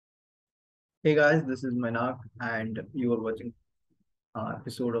Hey guys, this is Mainak and you are watching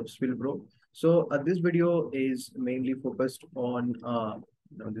episode of Spill Bro. So this video is mainly focused on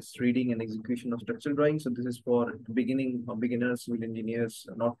this reading and execution of structural drawing. So this is for beginners, civil engineers,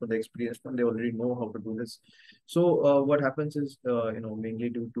 not for the experienced one. They already know how to do this. So what happens is mainly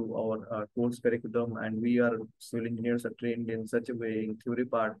due to our course curriculum, and we are civil engineers are trained in such a way in theory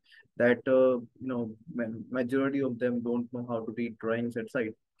part that majority of them don't know how to read drawings at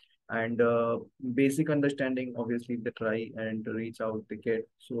site and basic understanding obviously they try and reach out they get.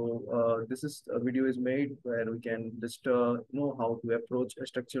 So this is a video is made where we can just know how to approach a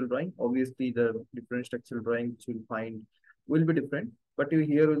structural drawing. Obviously the different structural drawings you'll find will be different, but you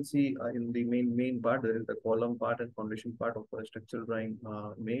here will see in the main part there is the column part and foundation part of a structural drawing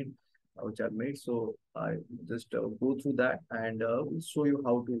made which are made. So I just go through that and we'll show you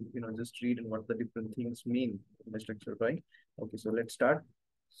how to just read and what the different things mean in the structural drawing. Okay, so let's start.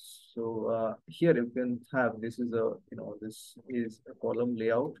 So here you can have this is a this is a column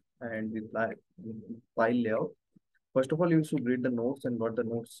layout and the file layout. First of all, you should read the notes, and what the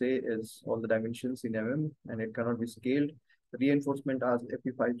notes say is all the dimensions in and it cannot be scaled. Reinforcement as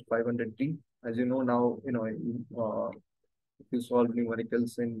FE5 500D. As you know now, if you solve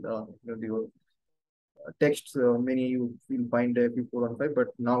numericals in the texts, many you will find FE415, but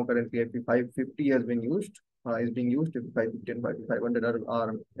now currently FE550 has been used, is being used. FE550 and FE500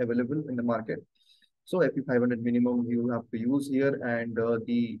 are available in the market. So FE500 minimum you have to use here, and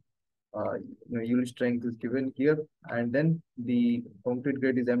the unit strength is given here, and then the concrete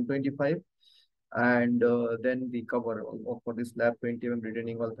grade is M25, and then the cover for this slab 20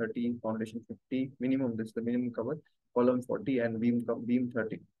 retaining wall 30, foundation 50 minimum. This is the minimum cover, column 40 and beam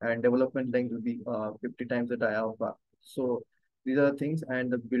 30, and development length will be 50 times the dia of bar. So these are the things,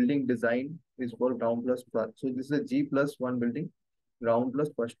 and the building design is for ground plus plus. So this is a G+1 building, ground plus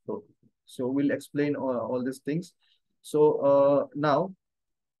first floor. So we'll explain all these things. So now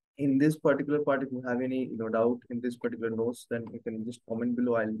in this particular part, if you have any doubt in this particular notes, then you can just comment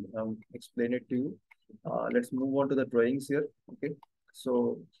below. I'll explain it to you. Let's move on to the drawings here. Okay,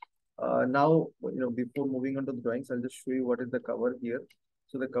 so now before moving on to the drawings, I'll just show you what is the cover here.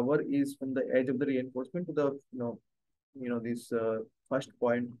 So the cover is from the edge of the reinforcement to the this first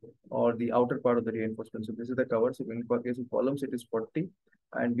point or the outer part of the reinforcement. So this is the cover. So in case of columns it is 40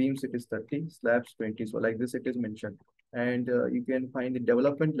 and beams it is 30, slabs 20. So like this it is mentioned, and you can find the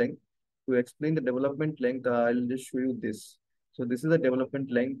development length. To explain the development length, I'll just show you this. So this is the development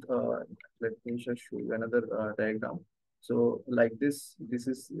length. Let me just show you another diagram. So like this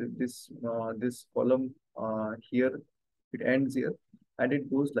is this column here, it ends here, and it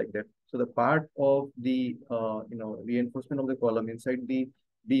goes like that. So the part of the reinforcement of the column inside the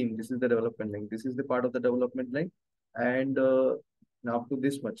beam, this is the development length. This is the part of the development length, and now up to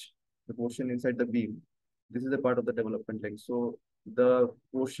this much, the portion inside the beam. This is the part of the development length. So the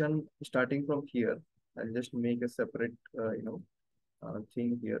portion starting from here, I'll just make a separate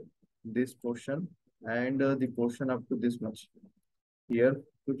thing here. This portion and the portion up to this much, here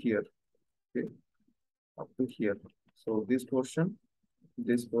to here, okay, up to here. So this portion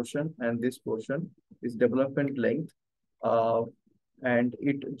and this portion is development length, uh, and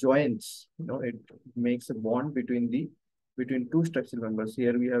it joins, it makes a bond between two structural members.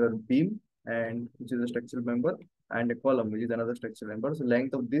 Here we have a beam, and which is a structural member, and a column, which is another structural member. So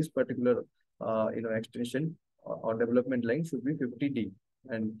length of this particular extension or development length should be 50D,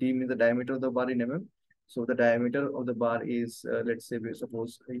 and D means the diameter of the bar in mm. So the diameter of the bar is let's say we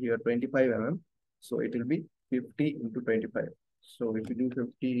suppose here 25 mm. So it will be 50 into 25. So if you do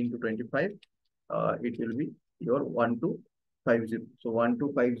 50 into 25, it will be your 1250. So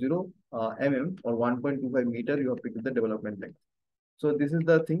 1250 mm or 1.25 meter, you have to give the development length. So this is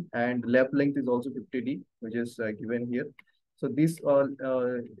the thing, and lap length is also 50D, which is given here. So these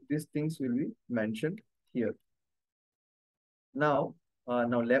things will be mentioned here. Now,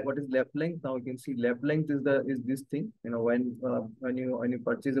 what is lap length? Now you can see lap length is this thing. When you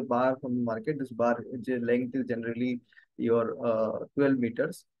purchase a bar from the market, this bar length is generally your 12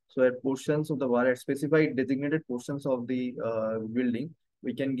 meters. So at portions of the bar, at specified designated portions of the building,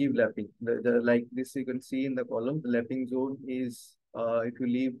 we can give lapping. Like this you can see in the column, the lapping zone is if you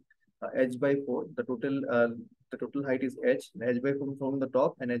leave h by 4, the total height is h by 4 from the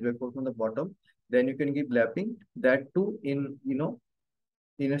top and h by 4 from the bottom. Then you can give lapping, that too in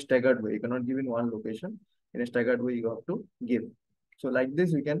in a staggered way. You cannot give in one location. In a staggered way, you have to give. So like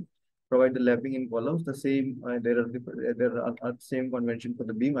this, we can provide the lapping in columns. The same there are same convention for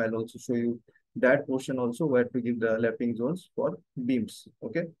the beam. I'll also show you that portion also where to give the lapping zones for beams.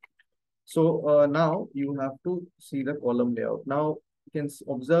 Okay. So now you have to see the column layout. Now you can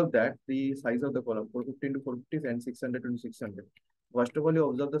observe that the size of the column 450 into 450 and 600 into 600. First of all, you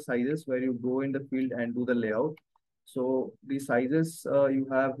observe the sizes where you go in the field and do the layout. So the sizes, you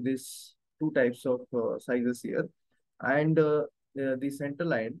have this two types of sizes here, and the center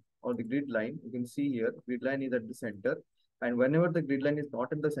line or the grid line, you can see here, grid line is at the center. And whenever the grid line is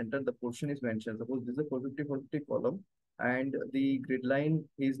not in the center, the portion is mentioned. Suppose this is a 450, 450 column, and the grid line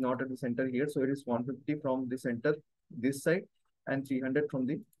is not at the center here. So it is 150 from the center, this side, and 300 from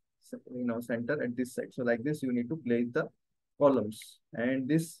the center at this side. So like this, you need to place the columns. And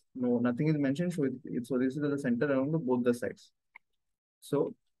this, no, nothing is mentioned. So this is the center along both the sides.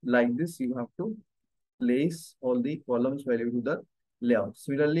 So like this, you have to place all the columns value to the layout.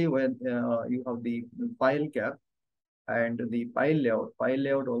 Similarly, when you have the pile cap and the pile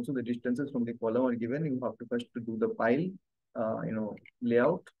layout also the distances from the column are given. You have to first do the pile,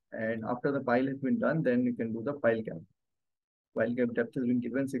 layout, and after the pile has been done, then you can do the pile cap. Pile cap depth has been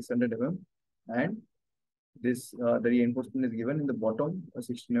given 600 mm, and this the reinforcement is given in the bottom. A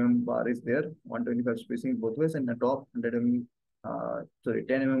 16 mm bar is there, 125 spacing both ways, and the top 100 mm, 10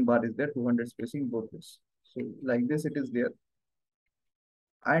 mm bar is there, 200 spacing both ways. So like this, it is there.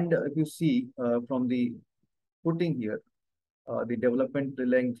 And if you see from the footing here, the development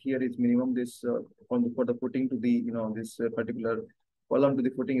length here is minimum. This for the footing to the this particular column to the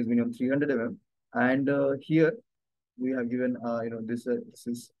footing is minimum 300 mm, and here we have given this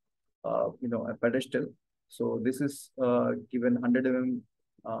is a pedestal. So this is given 100 mm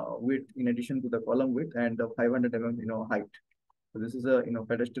width in addition to the column width, and 500 mm height. So this is a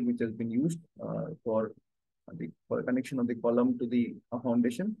pedestal which has been used for connection of the column to the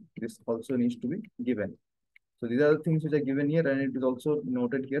foundation. This also needs to be given. So these are the things which are given here, and it is also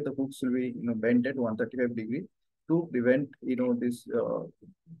noted here. The hooks will be bent at 135 degree to prevent this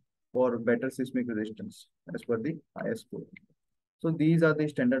for better seismic resistance as per the IS code. So these are the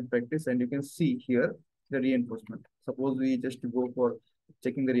standard practice, and you can see here the reinforcement. Suppose we just go for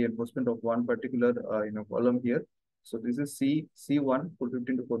checking the reinforcement of one particular column here. So this is C1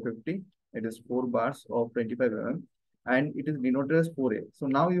 450 to 450. It is 4 bars of 25 mm, and it is denoted as 4A. So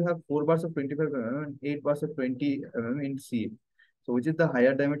now you have 4 bars of 25 mm and 8 bars of 20 mm in C. So which is the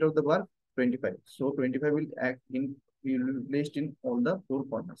higher diameter of the bar? 25. So 25 will be placed in all the 4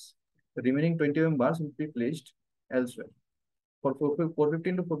 corners. The remaining 20 mm bars will be placed elsewhere. For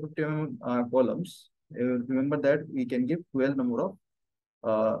 450 to 450 mm columns, remember that we can give 12 number of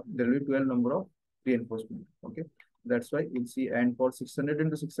there will be 12 number of reinforcement. Okay, that's why you'll see. And for 600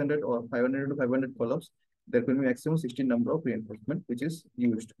 into 600 or 500 into 500 columns, there will be maximum 16 number of reinforcement which is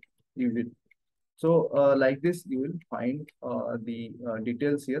used usually. So like this, you will find the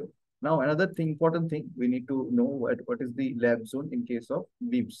details here. Now another important thing we need to know what is the lap zone in case of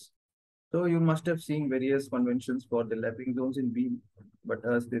beams. So you must have seen various conventions for the lapping zones in beam, but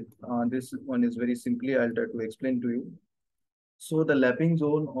this one is very simply I'll try to explain to you. So the lapping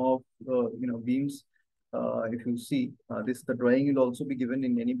zone of beams, if you see the drawing will also be given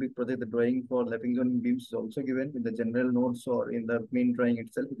in any big project. The drawing for lapping zone in beams is also given in the general notes or in the main drawing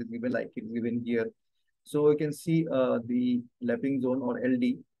itself. It is given like it is given here. So you can see the lapping zone or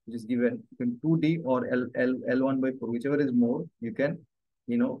LD, which is given in 2D or L1 by 4, whichever is more. You can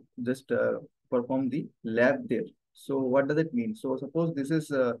just perform the lap there. So what does it mean? So suppose this is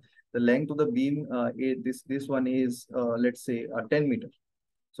the length of the beam. This one is let's say 10 meter.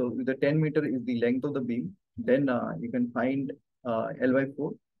 So if the 10 meter is the length of the beam, then you can find L by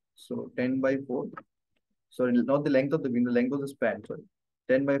 4. So 10 by 4. Sorry, not the length of the beam, the length of the span. Sorry,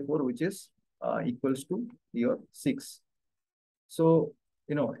 10 by 4, which is equals to your 6. So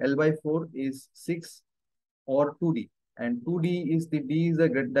L by 4 is 6 or 2D. And 2D is D is the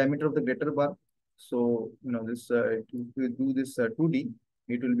diameter of the greater bar. So this if we do this 2D,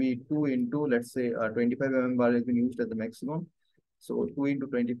 it will be 2 into, let's say, 25 mm bar has been used as the maximum. So 2 into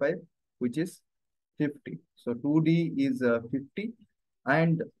 25, which is 50. So 2D is 50,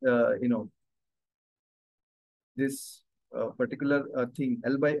 and this particular thing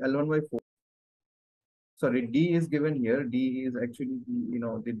L1 by 4. Sorry, D is given here. D is actually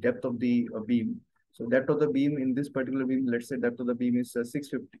the depth of the beam. So depth of the beam in this particular beam, let's say depth of the beam is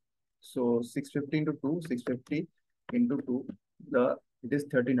 650. So 650 into 2, 650 into 2, it is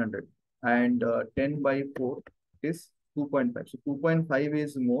 1300. And 10 by 4 is 2.5. So 2.5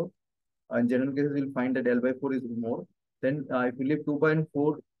 is more. In general cases, you'll find that L by 4 is more. Then if you leave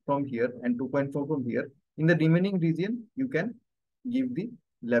 2.4 from here and 2.4 from here, in the remaining region, you can give the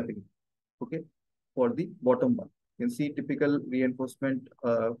lapping. Okay, for the bottom bar. You can see typical reinforcement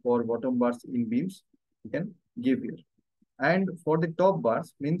for bottom bars in beams. You can give here. And for the top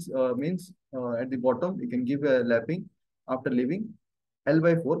bars means at the bottom you can give a lapping after leaving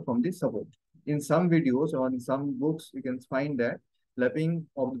L/4 from the support. In some videos or in some books, you can find that lapping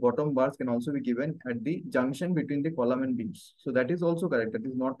of the bottom bars can also be given at the junction between the column and beams. So that is also correct. That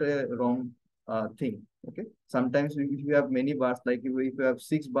is not a wrong thing. Okay. Sometimes if you have many bars, like if you have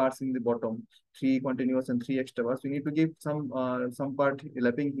 6 bars in the bottom, 3 continuous and 3 extra bars, we need to give some part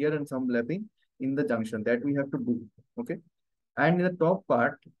lapping here and some lapping in the junction. That we have to do. Okay. And in the top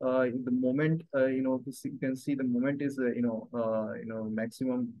part, the moment, you can see the moment is,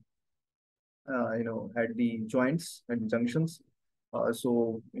 maximum, at the joints and junctions.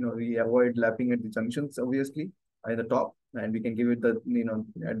 So, we avoid lapping at the junctions, obviously, at the top, and we can give it at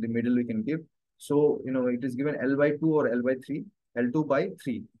the middle, we can give. So, it is given L/2 or L/3,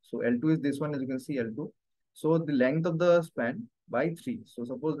 L2/3. So, L2 is this one, as you can see, L2. So, the length of the span by 3. So,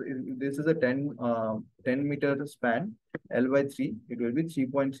 suppose if this is a 10 meter span, L/3, it will be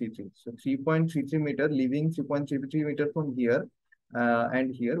 3.33. So, 3.33 meter, leaving 3.33 meter from here,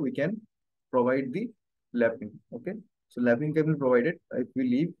 and here we can provide the lapping. Okay. So lapping can be provided if we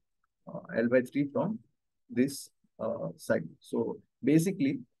leave L/3 from this side. So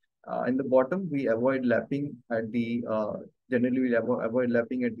basically, in the bottom, we avoid lapping at the, generally we avoid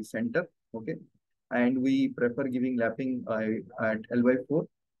lapping at the center. Okay. And we prefer giving lapping at L/4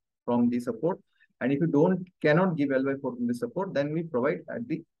 from the support. And if you cannot give L/4 from the support, then we provide at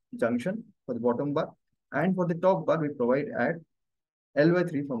the junction for the bottom bar. And for the top bar, we provide at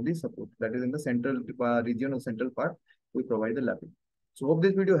L/3 from the support. That is in the central region or central part, we provide the lapping. So hope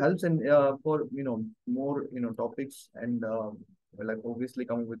this video helps, and for more topics, and like obviously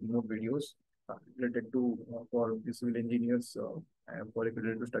come with more videos related to for the civil engineers, and for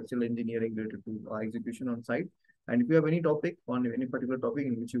related to structural engineering, related to execution on site. And if you have any topic on any particular topic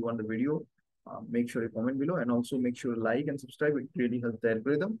in which you want the video, make sure you comment below, and also make sure you like and subscribe. It really helps the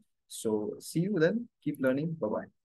algorithm. So see you then. Keep learning. Bye bye.